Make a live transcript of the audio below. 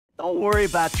Don't worry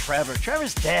about Trevor.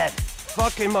 Trevor's dead.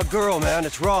 Fucking my girl, man.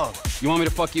 It's wrong. You want me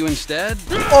to fuck you instead?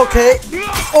 Okay.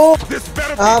 Oh. This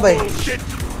better be bhai.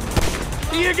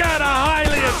 You got a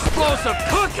highly explosive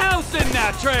cookhouse in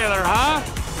that trailer, huh?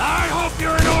 I hope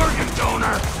you're an organ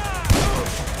donor.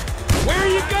 Where are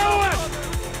you going?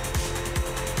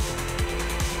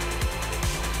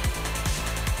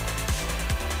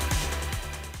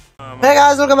 Hey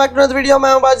guys, welcome back to another video।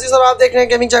 मैं हूं बाजी और आप देख रहे हैं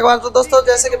gaming जगवार। तो दोस्तों,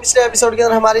 जैसे कि पिछले एपिसोड के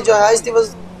अंदर हमारी जो हाइस्ट थी वो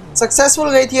सक्सेसफुल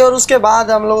गई थी और उसके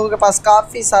बाद हम लोगों के पास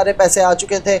काफ़ी सारे पैसे आ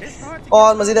चुके थे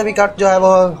और मज़ीद अभी कट जो है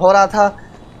वो हो रहा था।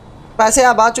 पैसे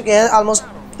अब आ चुके हैं ऑलमोस्ट।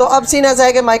 तो अब सीन ऐसा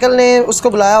है कि माइकल ने उसको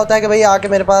बुलाया होता है कि भाई आके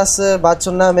मेरे पास बात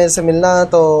सुनना, मेरे से मिलना।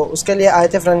 तो उसके लिए आए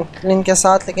थे फ्रैंकलिन के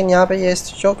साथ, लेकिन यहाँ पे ये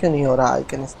शो क्यों नहीं हो रहा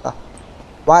आइकन इसका?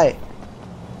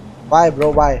 Y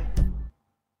bro, Y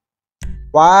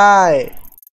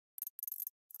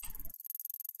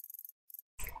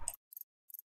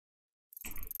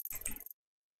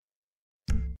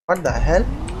What the hell?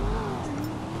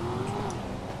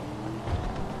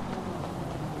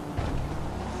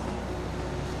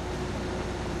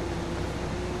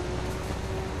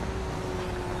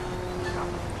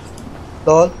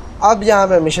 तो अब यहाँ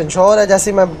पे मिशन शो हो रहा है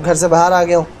जैसे मैं घर से बाहर आ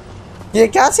गया हूँ। ये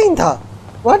क्या सीन था?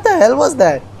 What the hell was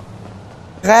that?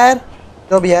 खैर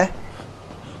जो भी है,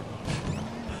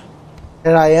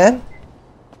 Here I am।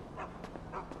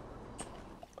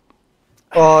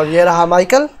 और ये रहा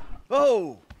Michael.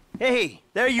 Oh, hey,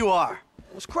 there you are.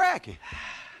 What's cracking?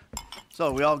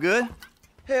 So, we all good?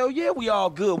 Hell yeah, we all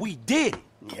good. We did it.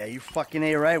 Yeah, you fucking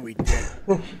ain't right, we did.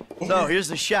 So, here's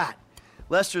the shot.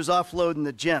 Lester's offloading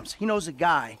the gems. He knows a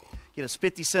guy. Get us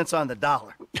 50 cents on the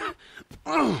dollar.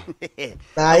 Nice.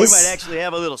 Now, we might actually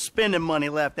have a little spending money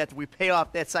left after we pay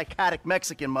off that psychotic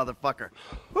Mexican motherfucker.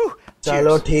 Whew,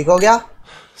 चलो ठीक हो गया।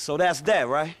 So that's that,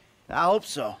 right? I hope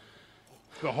so.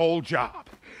 The whole job.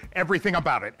 Everything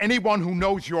about it. Anyone who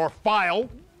knows your file,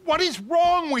 what is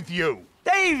wrong with you?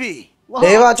 Davey!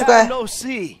 Dave आ चुका है। No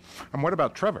see. And what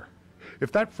about Trevor?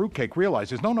 If that fruitcake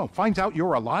realizes, finds out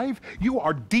you're alive, you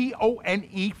are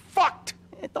D-O-N-E fucked.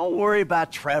 Hey, don't worry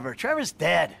about Trevor. Trevor's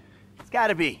dead. It's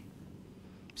gotta be.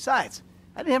 Besides,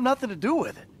 I didn't have nothing to do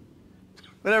with it.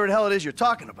 Whatever the hell it is you're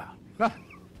talking about.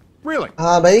 Really?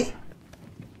 हाँ भाई।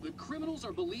 The criminals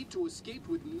are believed to escape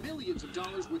with millions of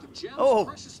dollars worth of gems,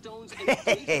 precious stones, and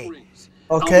engagement rings.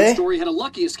 Okay. Our story had a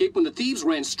lucky escape when the thieves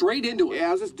ran straight into it. Yeah,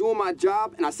 I was just doing my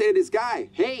job, and I say to this guy,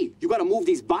 "Hey, you gotta move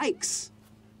these bikes."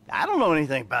 I don't know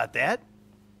anything about that.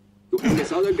 And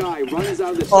this other guy runs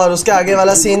out of the और उसके आगे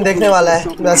वाला scene देखने वाला है।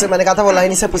 वैसे मैंने कहा था वो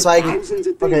लाइन ही से फंसवाएगी।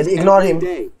 Okay, ignore him.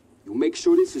 You make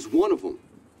sure this is one of them.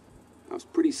 That was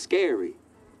pretty scary.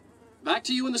 Back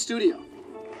to you in the studio.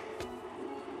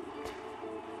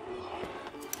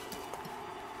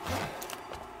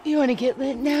 You want to get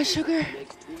lit now, sugar?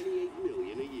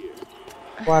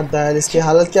 What the hell? इसकी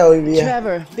हालत क्या हुई हुई है?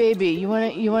 Trevor, baby, you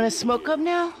wanna smoke up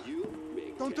now?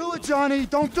 Don't do it, Johnny.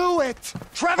 Don't do it.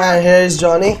 Trevor! And here's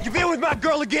Johnny. You been with my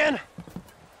girl again?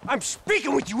 I'm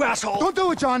speaking with you, asshole! Don't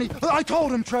do it, Johnny. I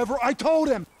told him, Trevor. I told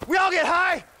him. We all get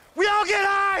high! We all get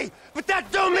high! But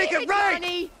that don't make it right!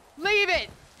 Johnny, leave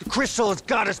it! The crystal has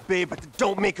got us, babe, but it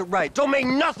don't make it right. Don't make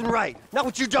nothing right. Not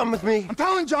what you done with me. I'm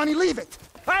telling Johnny, leave it.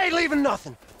 I ain't leaving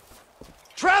nothing.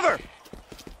 Trevor!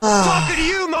 Talking to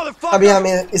you, motherfucker! अभी हम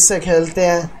इससे खेलते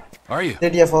हैं। Are you?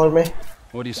 DDF 4 में।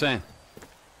 What are you saying?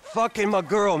 Fucking my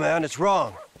girl, man. It's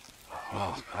wrong.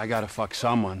 Well, I gotta fuck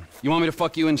someone. You want me to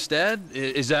fuck you instead?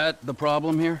 Is that the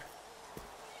problem here?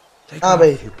 Take off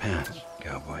your pants,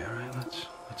 cowboy. All right,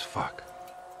 let's fuck.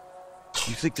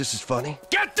 You think this is funny?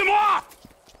 Get them off!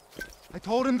 I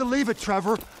told him to leave it,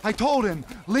 Trevor. I told him.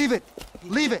 Leave it.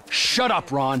 Leave it. Shut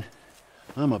up, Ron.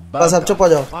 I'm बस अब about चुप हो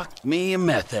जाओ। to fuck me a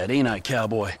method, ain't I,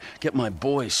 cowboy? Get my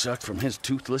boy sucked from his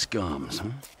toothless gums, huh?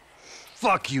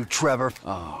 Fuck you, Trevor.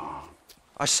 Oh.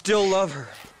 I still love her.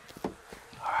 All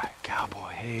right, cowboy.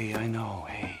 Hey, I know.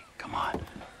 Hey, come on.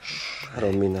 I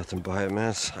don't mean nothing by it,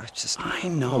 man. I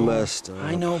know. I messed up.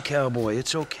 I know, cowboy.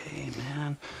 It's okay,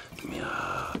 man. Give me a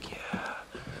hug, yeah.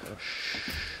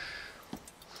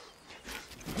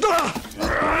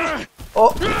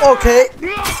 Oh, okay.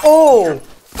 Oh,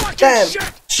 damn.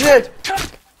 Shit.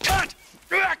 Cut!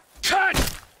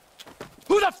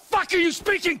 Who the fuck are you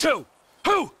speaking to?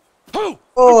 Who? I'm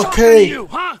talking to you,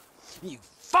 huh? You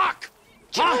fuck!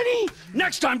 Johnny! Huh?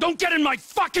 Next time, don't get in my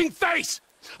fucking face!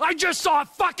 I just saw a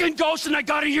fucking ghost and I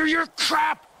gotta hear your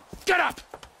crap! Get up!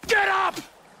 Get up!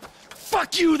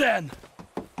 Fuck you then!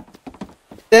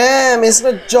 Damn,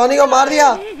 इसने Johnny को मार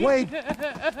दिया। Wait.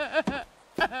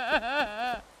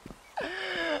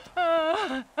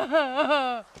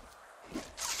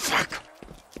 Fuck!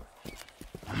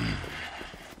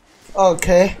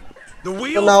 Okay. The So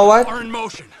wheels now what? are in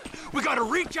motion. We gotta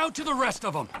reach out to the rest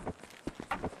of them.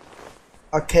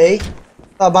 Okay.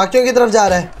 तो बाकियों की तरफ जा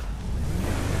रहा है.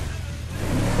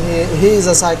 He is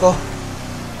a psycho.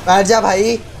 बैठ जा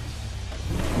भाई.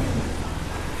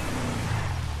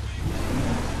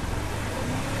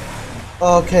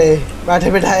 Okay.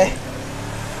 बैठे बिठाए.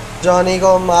 जॉनी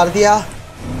को मार दिया.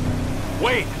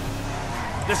 Wait.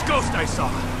 This ghost I saw.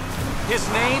 His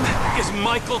name is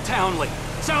Michael Townley.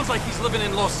 Sounds like he's living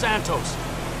in Los Santos.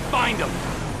 Find him.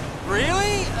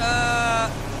 Really?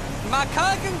 My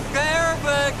cousin's there,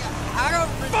 but I don't...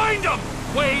 Find him!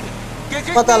 Wade! Does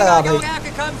this पता mean लगा I don't भाई. have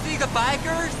to come see the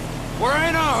bikers? We're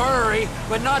in a hurry,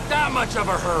 but not that much of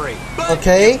a hurry. But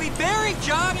Okay. if we bury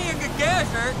Johnny in the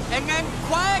desert and then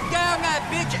quiet down that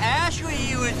bitch Ashley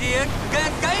he was in,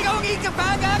 then they don't need to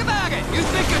find out about it. You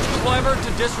think it's clever to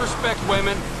disrespect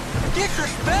women?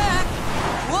 Disrespect?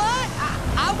 What?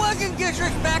 I wasn't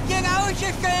disrespecting. I was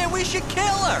just saying we should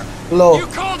kill her. Low. You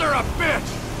called her a bitch!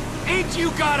 Ain't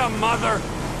you got a mother?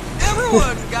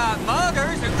 Everyone's got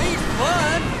mothers, at least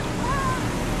one.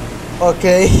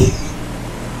 Okay.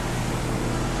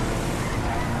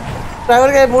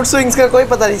 Driver के mood swings का कोई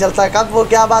पता नहीं चलता. कब वो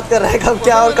क्या बात कर रहा है, कब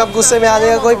क्या और कब गुस्से में आ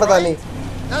जाएगा, कोई पता नहीं.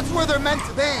 That's where they're meant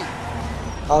to be.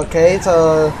 Okay, तो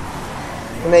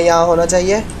उन्हें यहाँ होना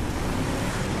चाहिए.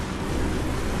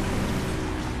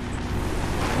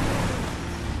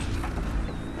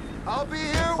 I'll be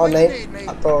here और when you नहीं need me.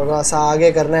 तो थोड़ा सा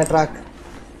आगे करना है truck.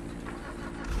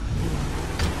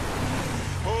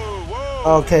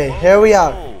 Okay, here we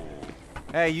are.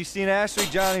 Hey, you seen Ashley?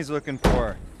 Johnny's looking for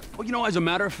her. Well, you know, as a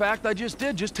matter of fact, I just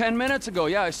did, just 10 minutes ago.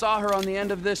 Yeah, I saw her on the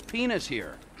end of this penis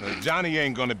here. Johnny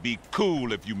ain't gonna be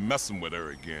cool if you messing with her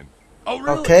again. Oh,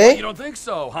 really? Okay. You don't think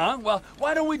so, huh? Well,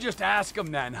 why don't we just ask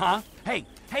him then, huh? Hey,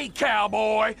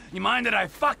 cowboy, you mind that I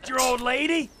fucked your old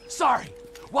lady? Sorry.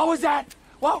 What was that?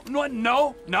 Well,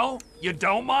 no, you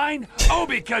don't mind? Oh,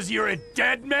 because you're a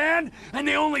dead man? And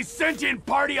the only sentient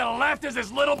part you left is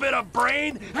this little bit of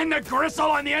brain and the gristle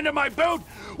on the end of my boot?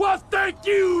 Well, thank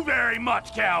you very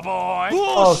much, cowboy.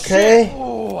 Okay.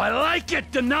 Oh, I like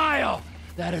it, denial.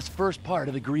 That is first part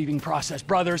of the grieving process,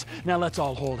 brothers. Now let's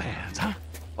all hold hands, huh?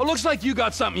 Well, looks like you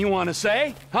got something you want to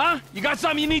say, huh? You got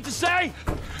something you need to say?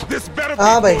 This better be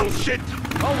हाँ भाई. bullshit.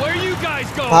 Oh, where you guys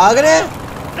go? भाग रहे हैं?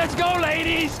 Let's go,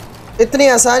 ladies. इतनी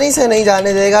आसानी से नहीं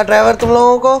जाने देगा ड्राइवर तुम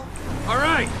लोगों को. All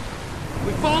right.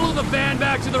 We follow the van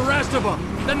back to the rest of them.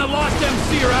 Then the lost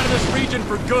MC are out of this region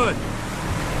for good.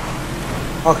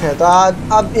 Okay, तो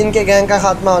अब इनके गैंग का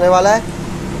खात्मा होने वाला है.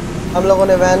 हम लोगों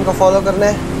ने वैन को फॉलो करना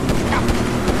है.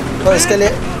 तो इसके लिए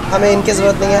हमें इनकी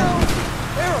जरूरत नहीं है.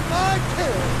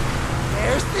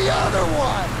 There's the other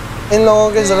one. इन लोगों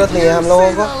की जरूरत नहीं है हम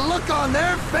लोगों को. Look on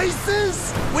their faces.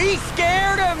 We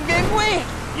scared them, didn't we?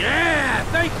 Yeah,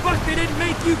 thank fuck they didn't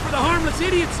make you for the harmless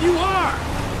idiots you are.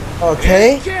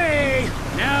 Okay. Okay,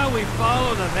 now we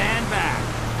follow the van back.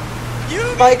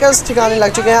 Bikers ठिकाने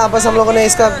लग चुके हैं. अब बस हम लोगों ने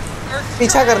इसका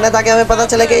पीछा करना है ताकि हमें पता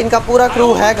चले कि इनका पूरा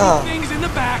क्रू है कहाँ. Things in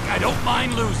the back I don't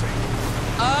mind losing.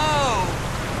 Oh.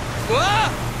 Whoa.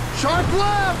 Sharp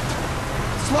left.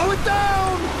 Slow it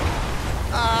down.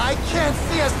 I can't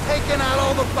see us taking out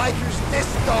all the bikers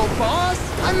this go, boss.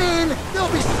 I mean,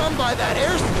 there'll be some by that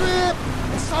airstrip,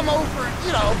 and some over,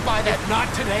 by that... If not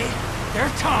today, their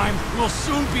time will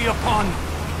soon be upon them.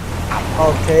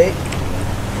 Okay.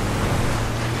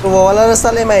 तो वो वाला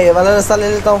रास्ता ले, मैं ये वाला रास्ता ले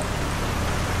लेता हूँ.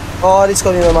 और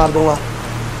इसको भी मैं मार दूँगा.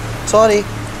 Sorry.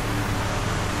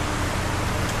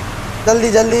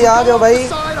 जल्दी जल्दी आ जाओ भाई.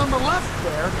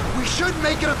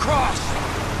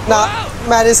 ना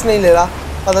मैं रिस्क नहीं ले रहा.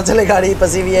 पता चले गाड़ी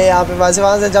फंसी हुई है यहाँ पे.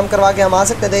 वहाँ से जंप करवा के हम आ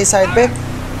सकते थे इस साइड पे,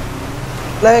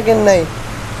 लेकिन नहीं,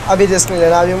 अभी रिस्क नहीं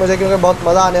लेना अभी मुझे, क्योंकि बहुत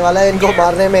मज़ा आने वाला है इनको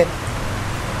मारने में.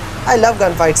 I love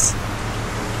gun fights.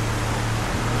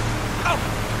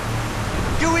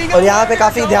 और यहाँ पे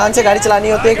काफ़ी ध्यान से गाड़ी चलानी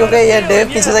होती है क्योंकि ये डेव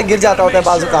पीछे से गिर जाता होता है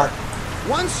बाजू का.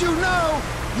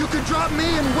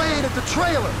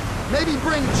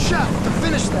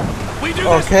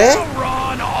 Okay.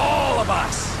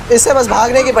 इससे बस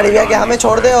भागने की पड़ी है कि हमें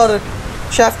छोड़ दे और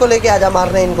शेफ को लेके आजा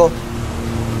मारने इनको.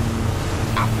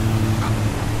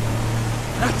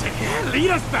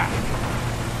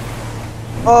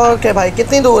 ओके भाई,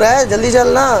 कितनी दूर है? जल्दी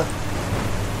चलना.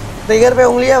 ट्रिगर पे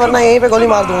उंगली है वरना यहीं पे गोली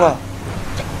मार दूंगा.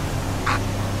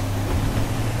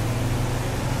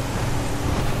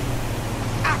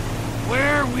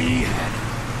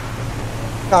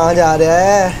 कहाँ जा रहे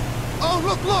हैं?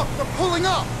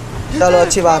 चलो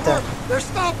अच्छी बात है.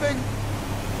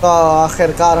 तो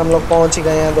आखिरकार हम लोग पहुंच ही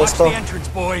गए हैं दोस्तों.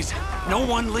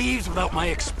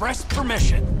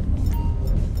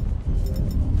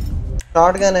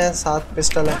 शॉटगन है, 7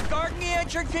 पिस्टल है।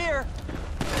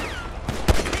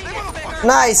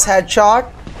 Nice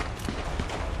headshot.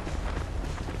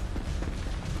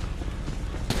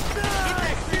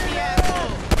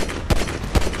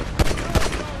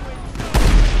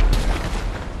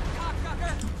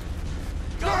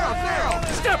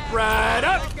 Step right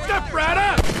up! Step right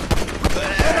up!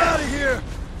 Get out of here!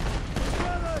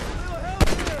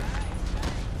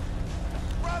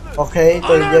 Okay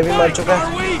तो ये भी मर चुका है।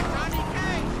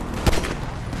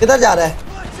 किधर जा रहा है?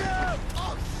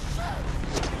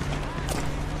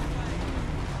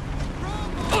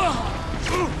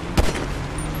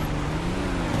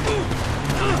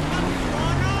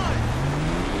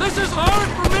 This is hard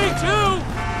for me too.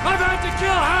 I've had to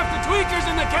kill half the tweakers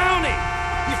in the county.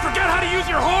 You forget how to use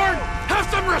your horn? Have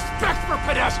some respect for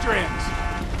pedestrians.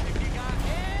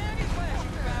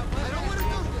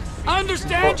 I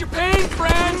understand your pain,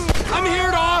 friends. I'm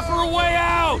here to offer a way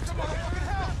out.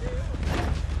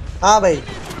 हाँ भाई।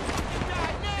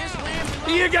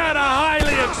 You got a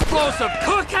highly explosive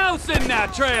cookhouse in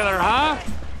that trailer, huh?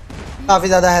 काफी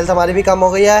ज़्यादा health हमारी भी कम हो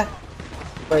गई है।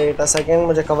 Wait a second,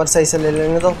 मुझे कवर सही से ले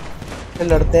लेने दो, फिर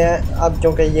लड़ते हैं अब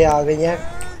क्योंकि ये आ गई है।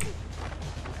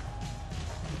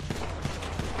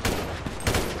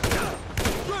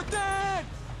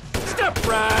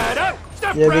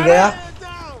 ये भी गया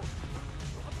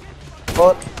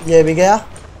और ये भी गया।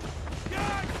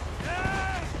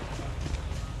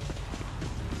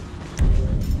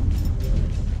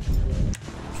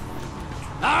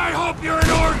 I hope you're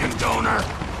an organ donor.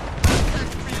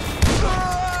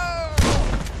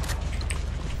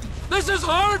 This is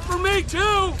hard for me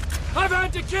too. I've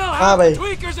had to kill half the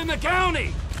tweakers in the county.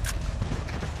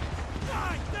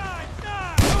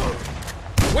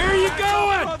 Where are you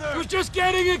going? It was just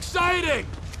getting exciting.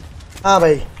 हाँ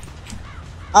भाई,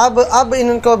 अब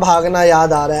इनको भागना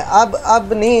याद आ रहा है।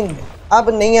 अब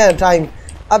नहीं है टाइम।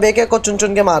 अब एक एक को चुन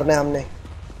चुन के मारना है हमने।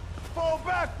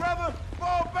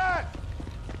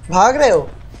 भाग रहे हो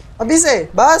अभी से?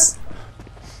 बस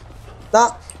ना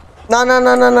ना ना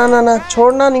ना ना ना ना ना,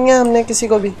 छोड़ना नहीं है हमने किसी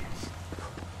को भी।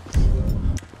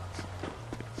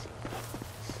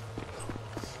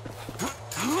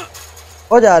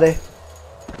 हो जा रहे।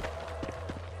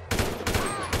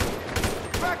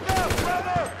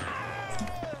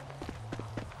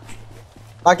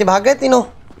 बाकी भाग गए तीनों।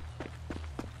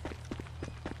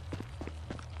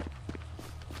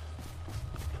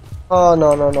 ओह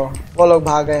नो नो नो, वो लोग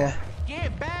भाग गए हैं।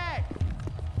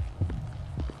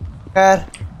 खैर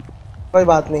कोई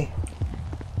बात नहीं।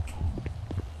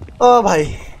 ओ भाई,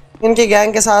 इनकी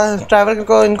गैंग के साथ ट्रैवल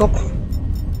को इनको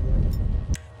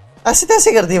ऐसी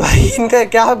तैसी कर दी भाई। इनका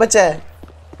क्या बचा है?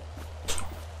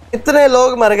 इतने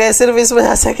लोग मर गए सिर्फ इस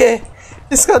वजह से कि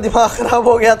इसका दिमाग खराब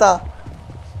हो गया था।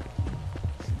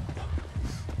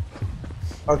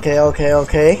 ओके ओके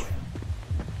ओके,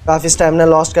 काफी स्टैमिना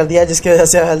लॉस्ट कर दिया जिसकी वजह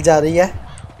से हेल्थ जा रही है।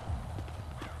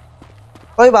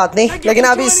 कोई बात नहीं, लेकिन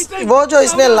अभी वो जो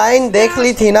इसने लाइन देख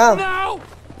ली थी ना,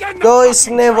 जो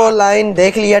इसने वो लाइन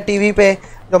देख लिया टीवी पे,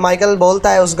 जो माइकल बोलता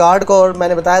है उस गार्ड को, और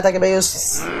मैंने बताया था कि भाई उस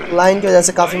लाइन की वजह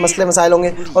से काफी मसले मसाइल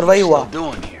होंगे, और वही हुआ।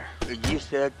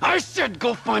 I said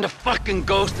go find a fucking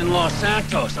ghost in Los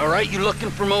Santos, all right? You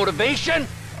looking for motivation?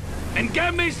 And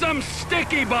get me some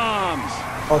sticky bombs.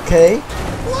 Okay.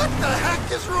 What the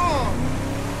heck is wrong?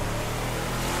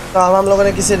 तो अब हम लोगों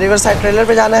ने किसी रिवर साइड ट्रेलर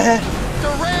पे जाना है।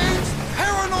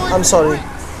 I'm sorry.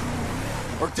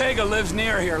 Ortega lives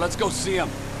near here. Let's go see him.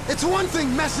 It's one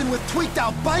thing messing with tweaked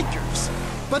out bikers,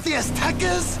 but the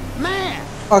Aztecas, man.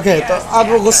 Okay, तो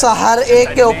अब गुस्सा हर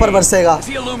एक के ऊपर बरसेगा। Is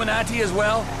he Illuminati as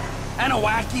well? And a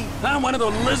wacky? I'm one of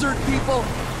the lizard people.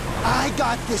 I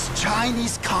got this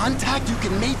Chinese contact you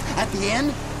can meet at the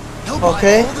end. He'll buy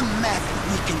all the meth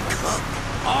we can cook.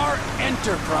 Our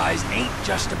enterprise ain't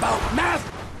just about meth.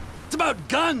 It's about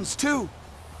guns too.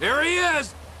 There he is.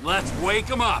 Let's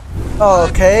wake him up.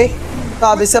 Okay. तो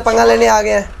अब इससे पंगा लेने आ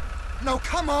गए हैं। No,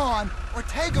 come on.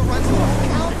 Ortega runs Los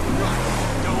Santos.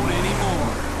 Don't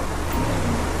anymore.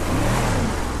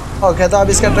 Okay, तो अब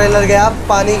इसका ट्रेलर गया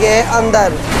पानी के अंदर।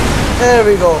 There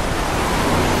we go.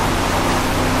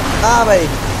 हाँ भाई,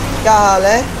 क्या हाल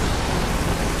है?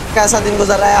 कैसा दिन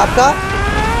गुजर रहा है आपका?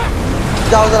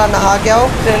 जाओ जरा नहा के आओ,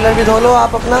 ट्रेलर भी धो लो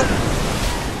आप अपना।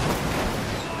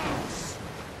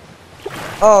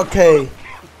 Okay.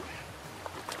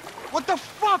 What the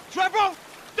fuck, Trevor?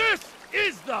 This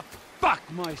is the fuck,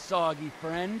 my soggy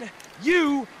friend.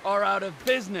 You are out of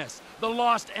business. The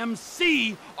Lost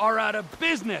MC are out of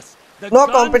business. The no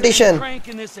guns competition. And crank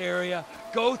in this area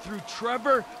go through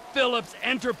Trevor Philips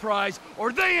Enterprise,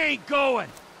 or they ain't going.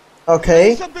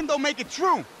 Okay. Something don't make it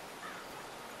true.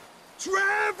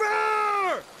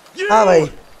 Trevor! हाँ भाई.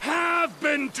 Have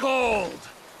been told.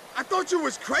 I thought you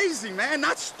was crazy, man,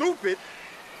 not stupid.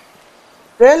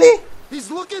 Really? He's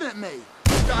looking at me.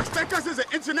 I expect us as an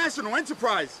international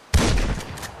enterprise.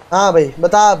 हाँ भाई,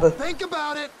 बता अब. Think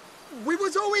about it. We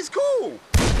was always cool.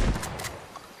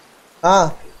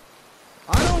 हाँ.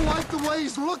 I don't like the way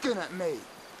he's looking at me.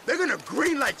 They're gonna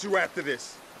greenlight you after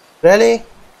this. Really?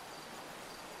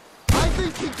 I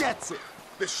think he gets it.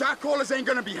 The shot callers ain't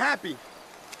gonna be happy.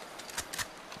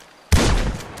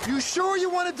 You sure you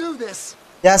want to do this?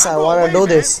 Yes, I want to do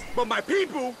this. But my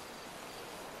people.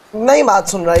 नहीं बात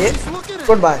सुन रहा ये.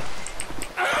 Goodbye.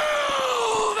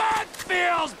 Oh, that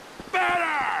feels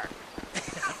better.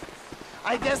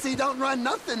 I guess he don't run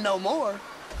nothing no more.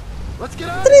 Let's get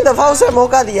out. इतनी दफा उसे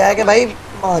मौका दिया है कि भाई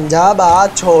मान जा,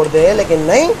 बात छोड़ दे, लेकिन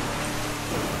नहीं.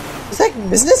 उसे एक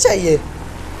बिजनेस चाहिए.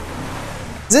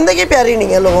 जिंदगी प्यारी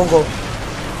नहीं है लोगों को.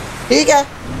 ठीक है.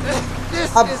 This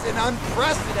is an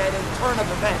unprecedented turn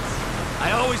of events.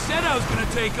 I always said I was going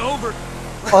to take over.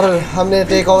 और हमने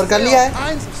टेक ओवर कर लिया है.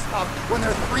 Kinds of stuff when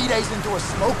they're 3 days into a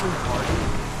smoking party.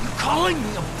 You calling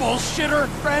me a bullshitter,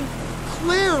 friend?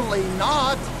 Clearly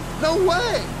not. No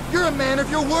way. You're a man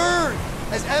of your word,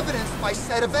 as evidenced by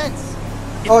said events.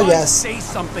 If I say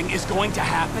something is going to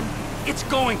happen, it's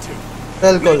going to.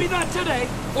 Maybe not today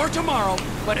or tomorrow,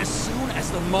 but as soon as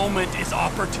the moment is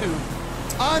opportune.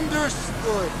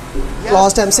 Understood.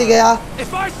 Lost MC गया.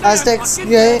 Aztecs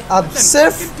गए. अब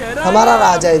सिर्फ हमारा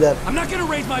राज है इधर. I'm not gonna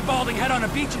raise my balding head on a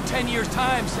beach in 10 years'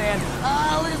 time saying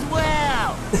all is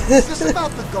well. Is this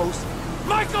about the ghost?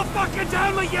 Michael fucking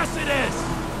Townley, yes it is.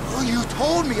 Oh, you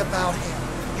told me about him.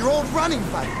 Your old running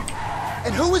buddy.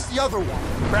 And who was the other one?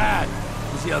 Brad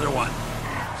was the other one.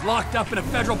 He's locked up in a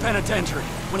federal penitentiary.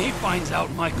 When he finds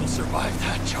out Michael survived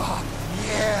that job.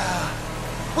 Yeah.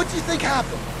 What do you think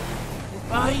happened?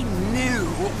 If I knew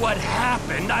what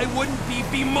happened, I wouldn't be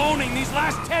bemoaning these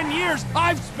last 10 years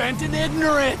I've spent in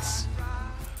ignorance.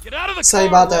 Get out of the सही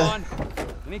car, बात है. Ron.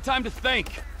 I need time to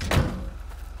think.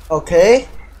 Okay.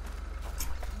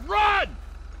 Run!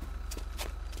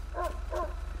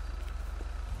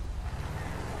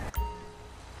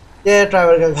 ये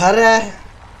Trevor का घर है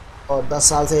और 10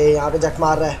 साल से यहाँ पे जट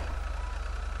मार रहा है.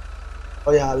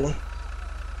 कोई हाल नहीं.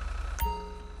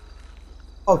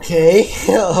 ओके.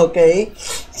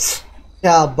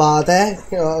 क्या बात है.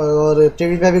 और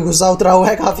टीवी पे भी गुस्सा उतरा हुआ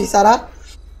है काफी सारा.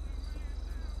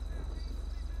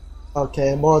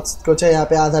 ओके, बहुत कुछ है यहाँ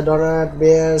पे. आधा donut,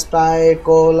 beer, Sprite,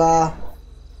 Cola.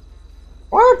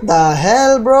 What the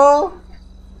hell, bro?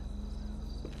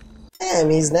 Damn,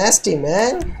 he's nasty,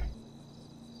 man.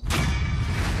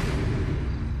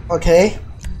 Okay.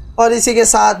 और इसी के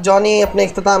साथ जॉनी अपने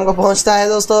इख्तिताम को पहुंचता है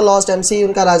दोस्तों. लॉस्ट एमसी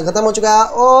उनका राज खत्म हो चुका है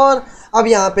और अब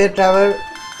यहाँ पे ट्रेवर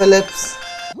फिलिप्स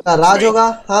का राज होगा.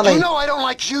 हाँ भाई. You know I don't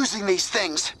like using these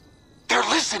things. They're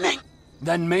listening.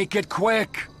 Then make it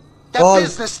quick. That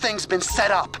business thing's been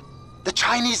set up. The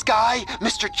Chinese guy,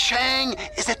 Mr. Chang,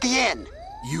 is at the inn.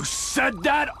 You said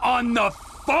that on the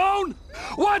phone?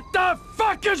 What the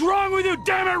fuck is wrong with you,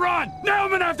 damn it, Ron? Now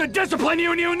I'm gonna have to discipline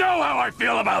you and you know how I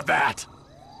feel about that.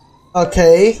 Okay.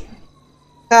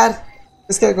 यार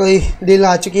इसका कोई deal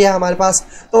आ चुकी है हमारे पास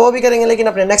तो वो भी करेंगे, लेकिन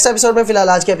अपने नेक्स्ट एपिसोड में. फिलहाल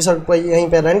आज के एपिसोड को यहीं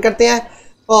पे रन करते हैं.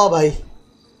 ओ भाई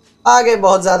आगे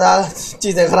बहुत ज़्यादा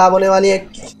चीज़ें ख़राब होने वाली है.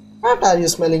 What are you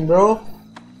smelling, bro?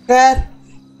 खैर,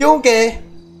 क्योंकि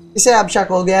इसे अब शक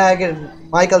हो गया है कि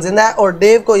माइकल जिंदा है और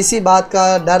डेव को इसी बात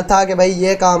का डर था कि भाई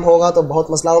ये काम होगा तो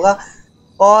बहुत मसला होगा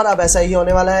और अब ऐसा ही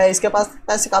होने वाला है. इसके पास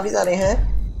पैसे काफ़ी सारे हैं,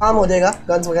 काम हो जाएगा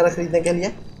गन्स वगैरह ख़रीदने के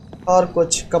लिए और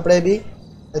कुछ कपड़े भी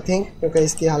आई थिंक, क्योंकि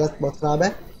इसकी हालत बहुत ख़राब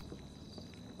है.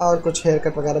 और कुछ हेयर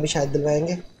कट वगैरह भी शायद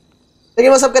दिलवाएंगे,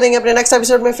 लेकिन वो सब करेंगे अपने नेक्स्ट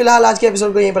एपिसोड में. फिलहाल आज के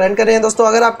एपिसोड को यहीं पर एंड कर रहे हैं दोस्तों.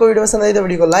 अगर आपको वीडियो पसंद आई तो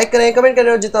वीडियो को लाइक करें, कमेंट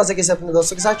करें और जितना हो सके अपने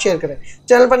दोस्तों के साथ शेयर करें.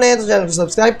 चैनल पर नए हैं तो चैनल को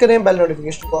सब्सक्राइब करें, बेल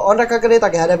नोटिफिकेशन को ऑन रखा करें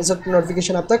ताकि हर एपिसोड की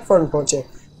नोटिफिकेशन आप तक फौरन पहुंचे.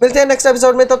 मिलते हैं नेक्स्ट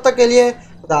एपिसोड में, तब तक के लिए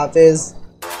खुदा हाफिज़.